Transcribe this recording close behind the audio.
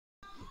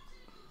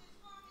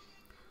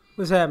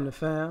What's happening,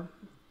 fam?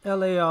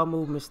 L.A.R.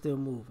 movement still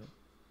moving.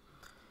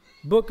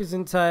 Book is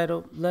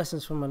entitled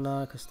Lessons from a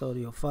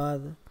Non-Custodial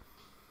Father.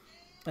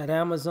 At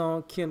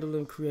Amazon, Kindle,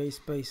 and Create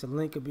Space. A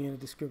link will be in the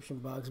description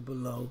box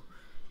below,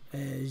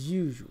 as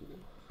usual.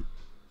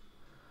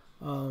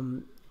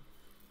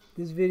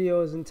 This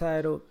video is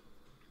entitled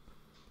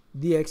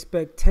The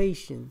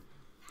Expectation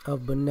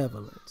of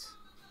Benevolence.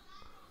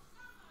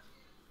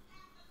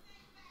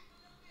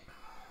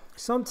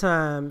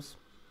 Sometimes,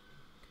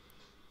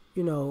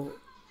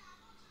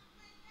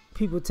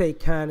 people take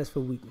kindness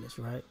for weakness,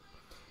 right?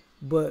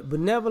 But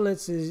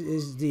benevolence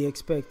is the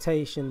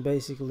expectation,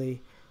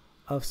 basically,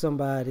 of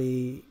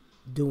somebody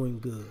doing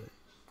good.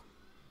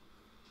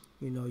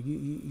 You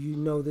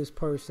know this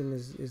person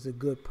is a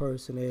good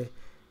person.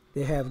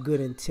 They have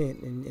good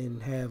intent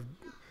and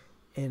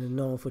are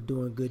known for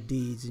doing good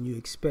deeds, and you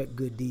expect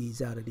good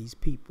deeds out of these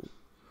people.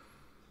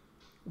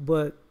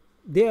 But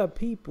there are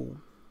people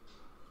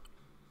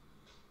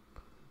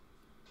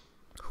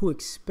who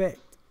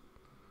expect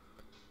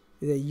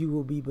that you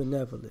will be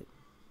benevolent,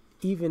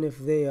 even if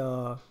they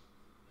are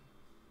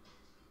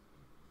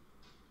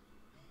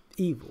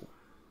evil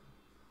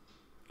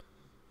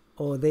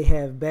or they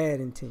have bad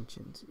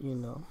intentions,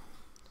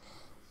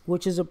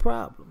 which is a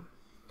problem,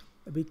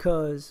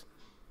 because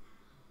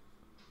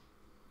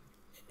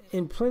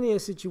in plenty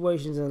of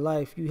situations in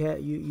life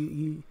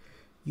you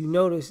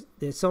notice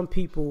that some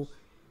people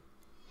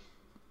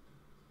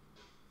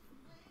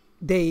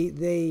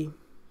they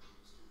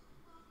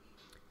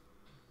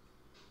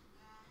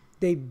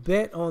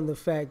bet on the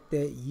fact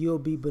that you'll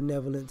be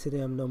benevolent to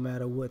them no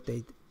matter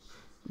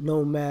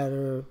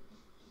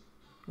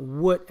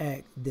what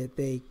act that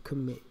they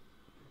commit,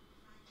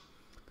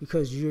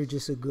 because you're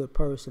just a good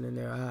person in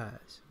their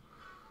eyes.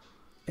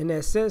 And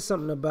that says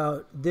something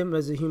about them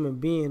as a human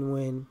being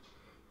when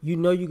you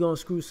know you're going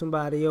to screw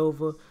somebody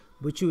over,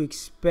 but you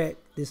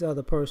expect this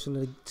other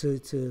person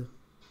to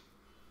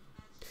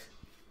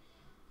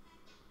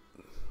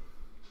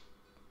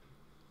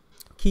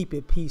keep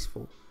it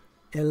peaceful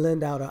and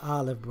lend out an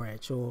olive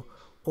branch, or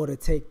to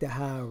take the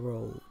high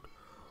road,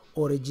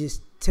 or to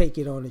just take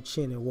it on the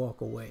chin and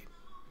walk away.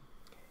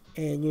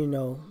 And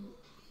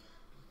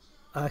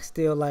I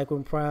still like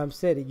when Prime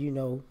said it,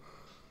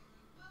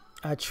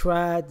 I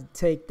tried to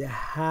take the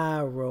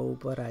high road,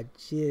 but I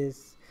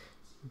just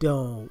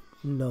don't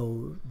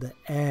know the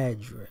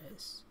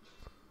address.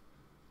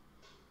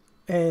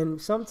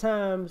 And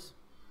sometimes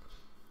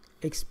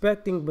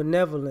expecting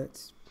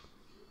benevolence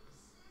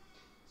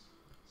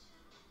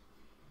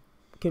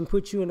can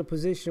put you in a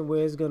position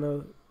where you're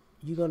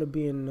gonna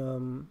be in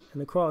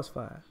the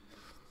crossfire.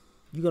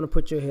 You're gonna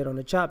put your head on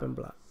the chopping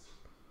block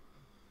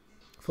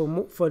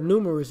for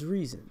numerous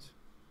reasons.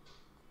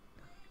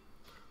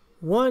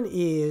 One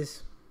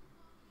is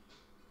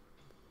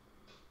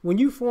when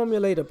you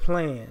formulate a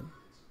plan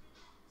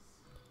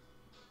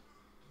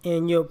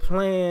and your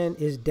plan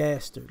is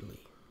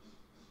dastardly,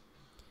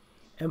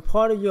 and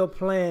part of your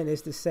plan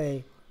is to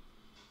say,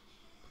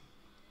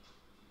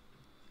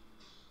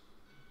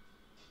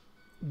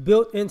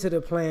 built into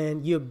the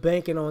plan, you're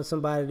banking on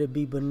somebody to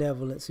be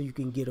benevolent so you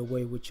can get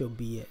away with your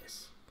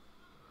BS.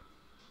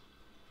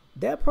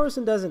 That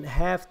person doesn't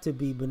have to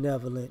be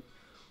benevolent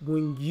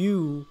when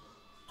you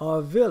are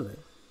a villain,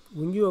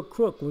 when you're a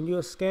crook, when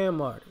you're a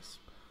scam artist.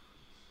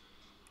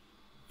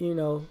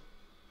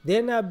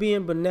 They're not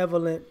being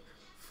benevolent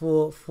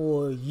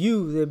for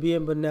you, they're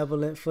being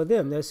benevolent for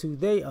them. That's who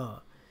they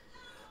are.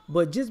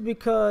 But just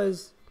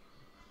because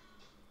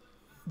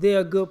they're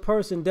a good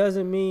person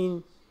doesn't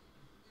mean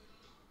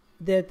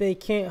that they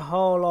can't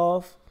haul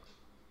off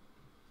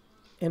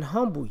and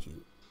humble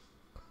you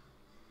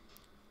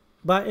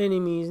by any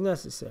means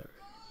necessary.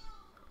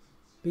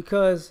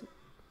 Because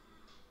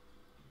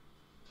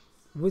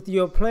with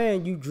your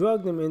plan, you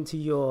drug them into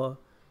your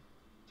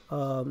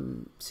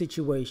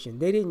situation.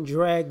 They didn't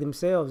drag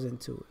themselves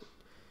into it.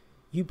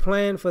 You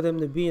planned for them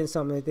to be in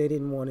something that they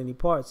didn't want any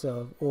parts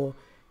of, or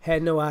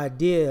had no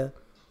idea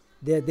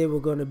that they were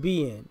going to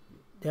be in.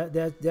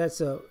 That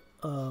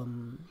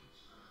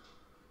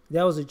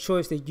was a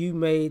choice that you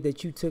made,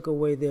 that you took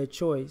away their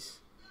choice.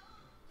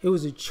 It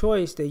was a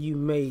choice that you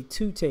made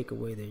to take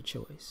away their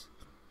choice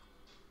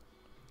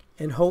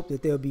and hope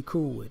that they'll be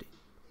cool with it.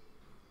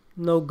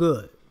 No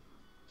good.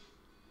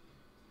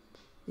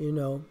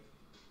 And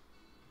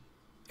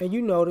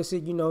you notice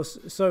it,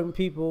 certain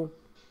people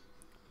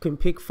can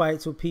pick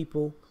fights with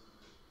people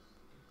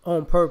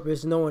on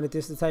purpose, knowing that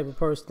this is the type of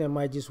person that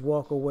might just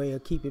walk away or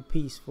keep it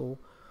peaceful,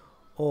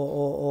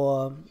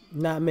 or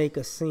not make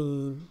a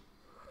scene,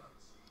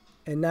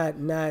 and not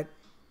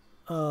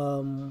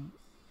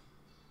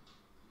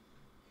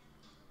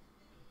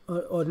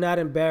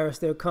embarrass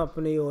their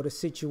company or the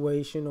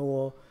situation,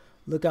 or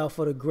look out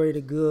for the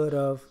greater good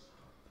of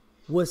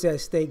what's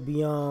at stake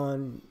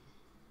beyond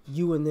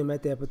you and them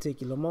at that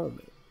particular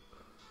moment.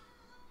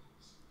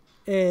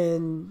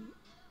 And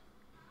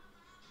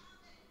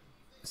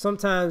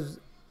sometimes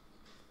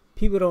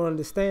people don't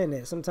understand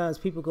that. Sometimes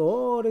people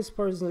go, oh, this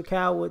person's a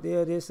coward,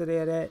 they're this or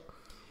they're that.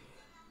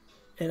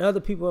 and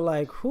other people are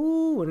like,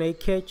 who, when they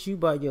catch you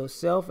by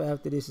yourself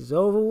after this is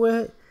over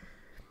with,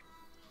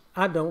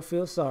 I don't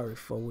feel sorry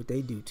for what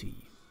they do to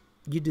you.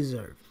 You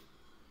deserve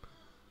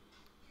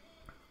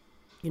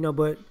it.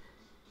 But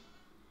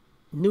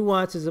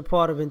nuance is a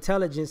part of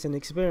intelligence and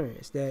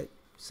experience that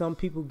some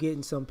people get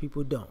and some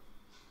people don't.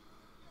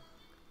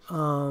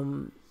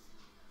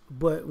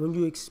 But when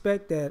you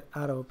expect that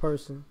out of a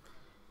person,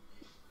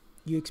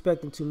 you're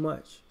expecting too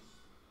much.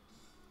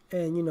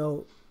 And,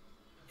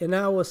 in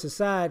our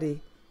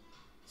society,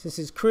 since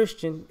it's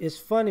Christian, it's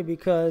funny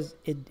because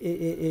it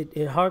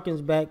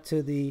harkens back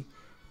to the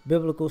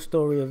biblical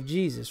story of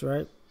Jesus,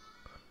 right?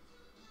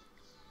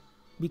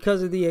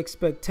 Because of the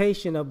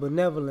expectation of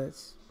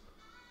benevolence,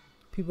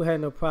 people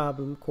had no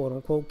problem, quote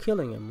unquote,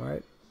 killing him,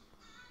 right?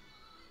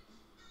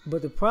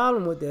 But the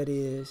problem with that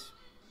is,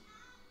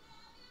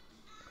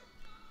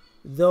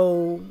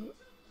 though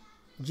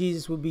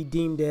Jesus would be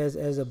deemed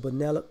as a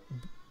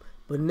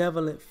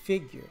benevolent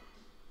figure,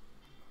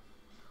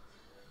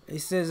 it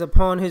says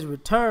upon his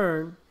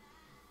return,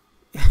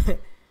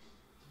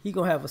 he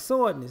gonna have a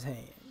sword in his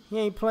hand. He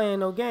ain't playing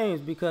no games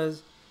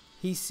because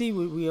he see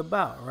what we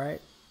about,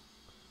 right?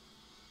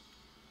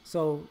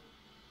 So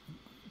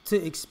to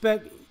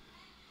expect,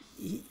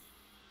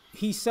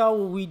 he saw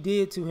what we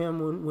did to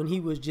him when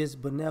he was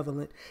just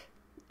benevolent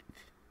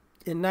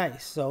and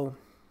nice. So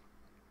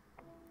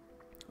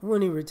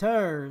when he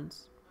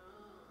returns,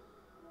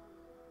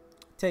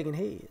 taking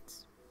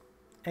heads,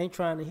 ain't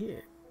trying to hear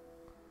it.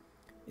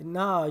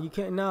 No, you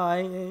can't. No,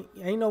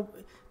 ain't no.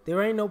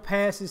 There ain't no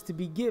passes to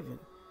be given,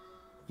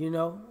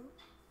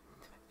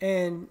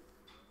 and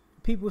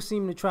people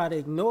seem to try to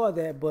ignore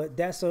that, but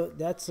that's a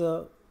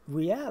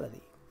reality.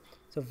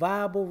 It's a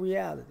viable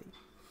reality.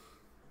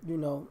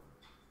 You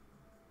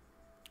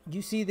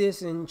see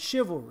this in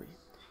chivalry,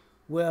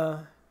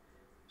 where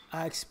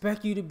I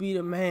expect you to be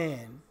the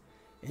man,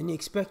 and they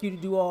expect you to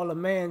do all the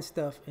man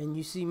stuff, and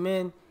you see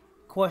men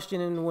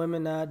questioning the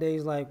women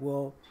nowadays like,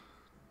 well,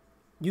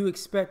 you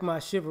expect my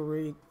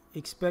chivalry,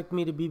 expect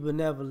me to be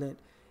benevolent,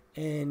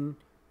 and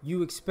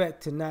you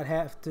expect to not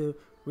have to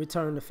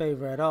return the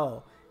favor at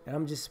all. And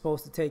I'm just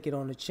supposed to take it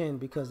on the chin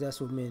because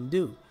that's what men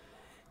do.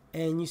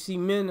 And you see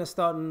men are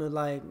starting to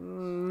like,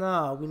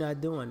 no, we're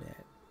not doing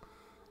that.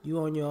 You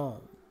on your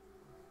own.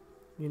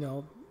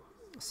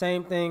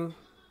 Same thing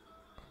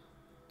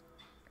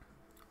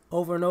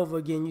over and over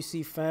again. You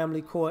see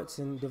family courts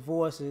and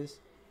divorces,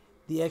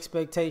 the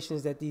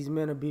expectations that these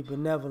men will be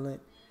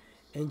benevolent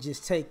and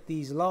just take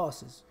these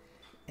losses.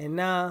 And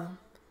now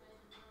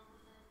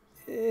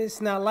it's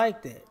not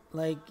like that.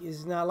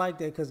 It's not like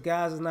that because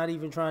guys are not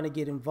even trying to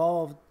get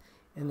involved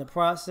in the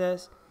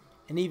process.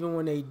 And even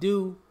when they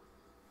do,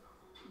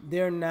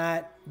 they're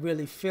not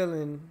really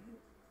feeling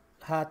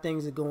how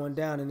things are going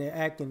down, and they're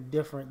acting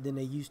different than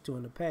they used to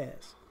in the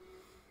past.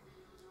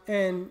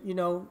 And,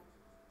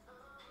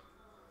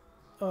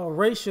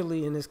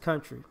 racially in this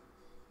country,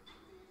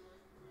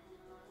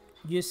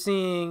 you're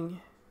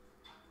seeing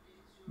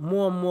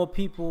more and more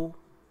people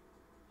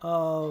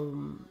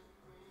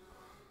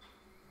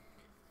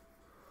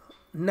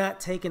not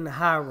taking the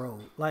high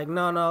road. Like,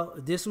 no,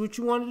 this is what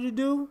you wanted to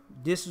do.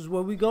 This is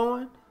where we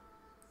going.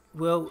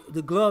 Well,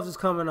 the gloves is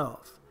coming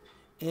off.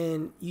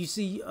 And you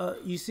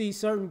see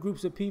certain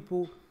groups of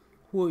people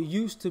who are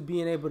used to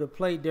being able to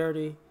play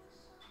dirty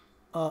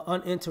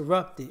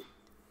uninterrupted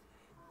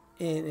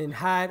and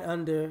hide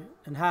under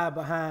and hide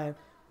behind,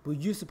 but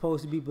you're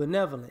supposed to be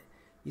benevolent.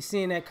 You're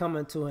seeing that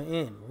coming to an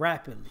end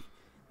rapidly.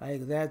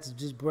 Like, that's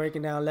just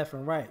breaking down left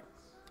and right.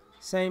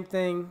 Same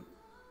thing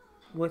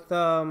with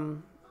I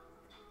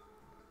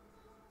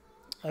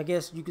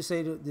guess you could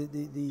say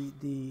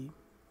the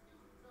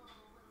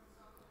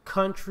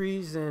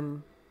countries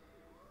and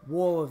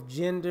war of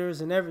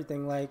genders and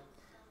everything. Like,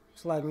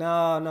 it's like,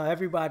 no,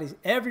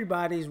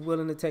 everybody's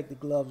willing to take the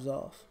gloves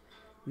off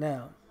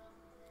now.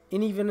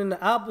 And even in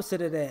the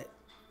opposite of that,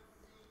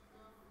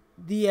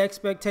 the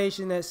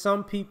expectation that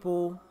some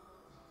people,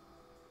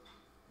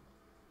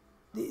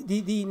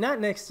 the not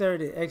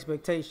necessarily the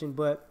expectation,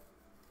 but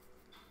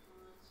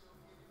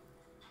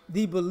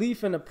the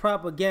belief in the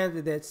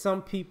propaganda that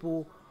some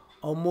people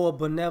are more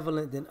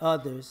benevolent than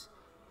others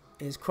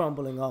is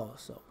crumbling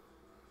also.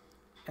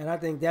 And I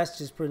think that's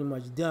just pretty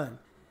much done.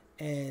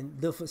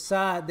 And the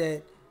facade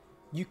that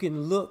you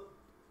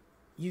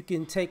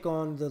can take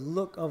on the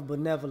look of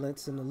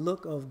benevolence and the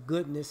look of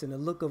goodness and the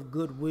look of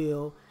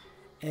goodwill,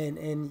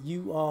 and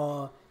you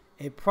are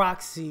a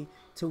proxy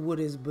to what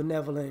is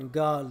benevolent and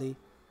godly,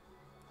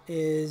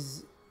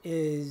 is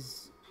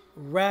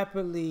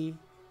rapidly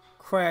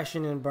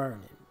crashing and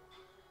burning.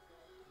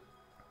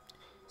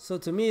 So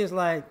to me, it's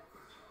like,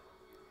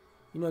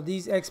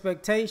 these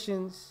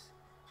expectations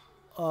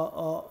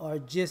are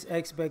just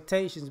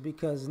expectations,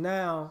 because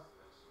now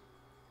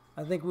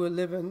I think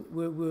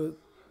we're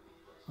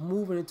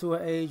moving into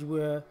an age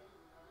where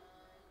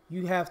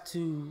you have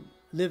to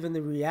live in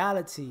the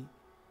reality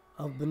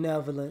of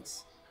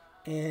benevolence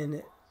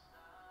and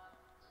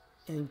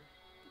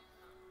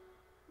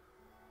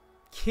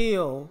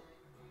kill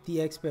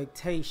the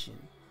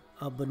expectation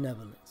of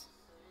benevolence.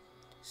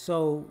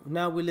 So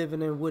now we're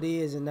living in what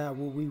is and not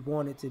what we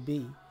want it to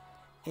be.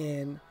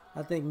 And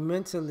I think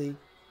mentally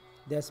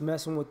that's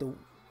messing with the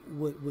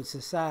with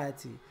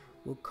society,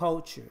 with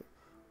culture,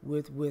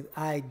 with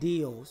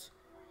ideals,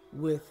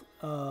 with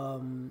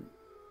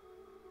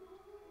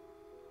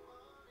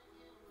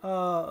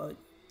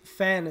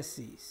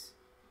fantasies,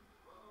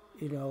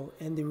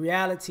 and the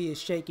reality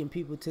is shaking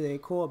people to their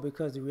core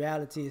because the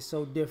reality is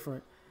so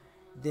different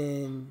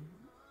than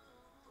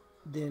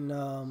than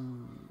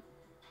um,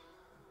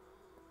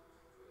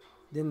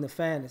 than the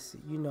fantasy,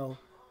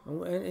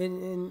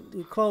 And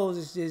the close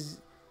is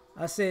just,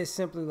 I say it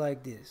simply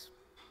like this: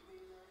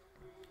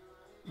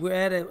 we're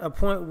at a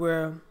point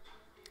where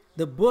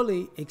the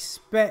bully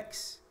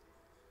expects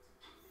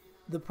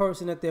the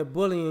person that they're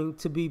bullying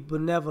to be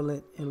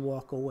benevolent and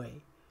walk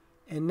away.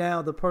 And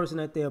now the person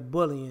that they're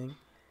bullying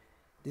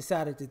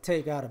decided to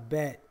take out a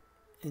bat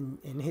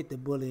and hit the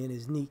bully in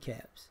his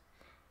kneecaps.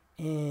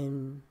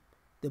 And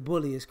the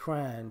bully is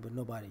crying, but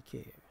nobody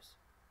cares.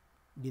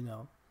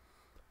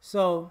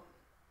 So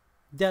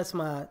that's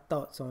my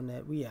thoughts on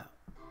that. We out.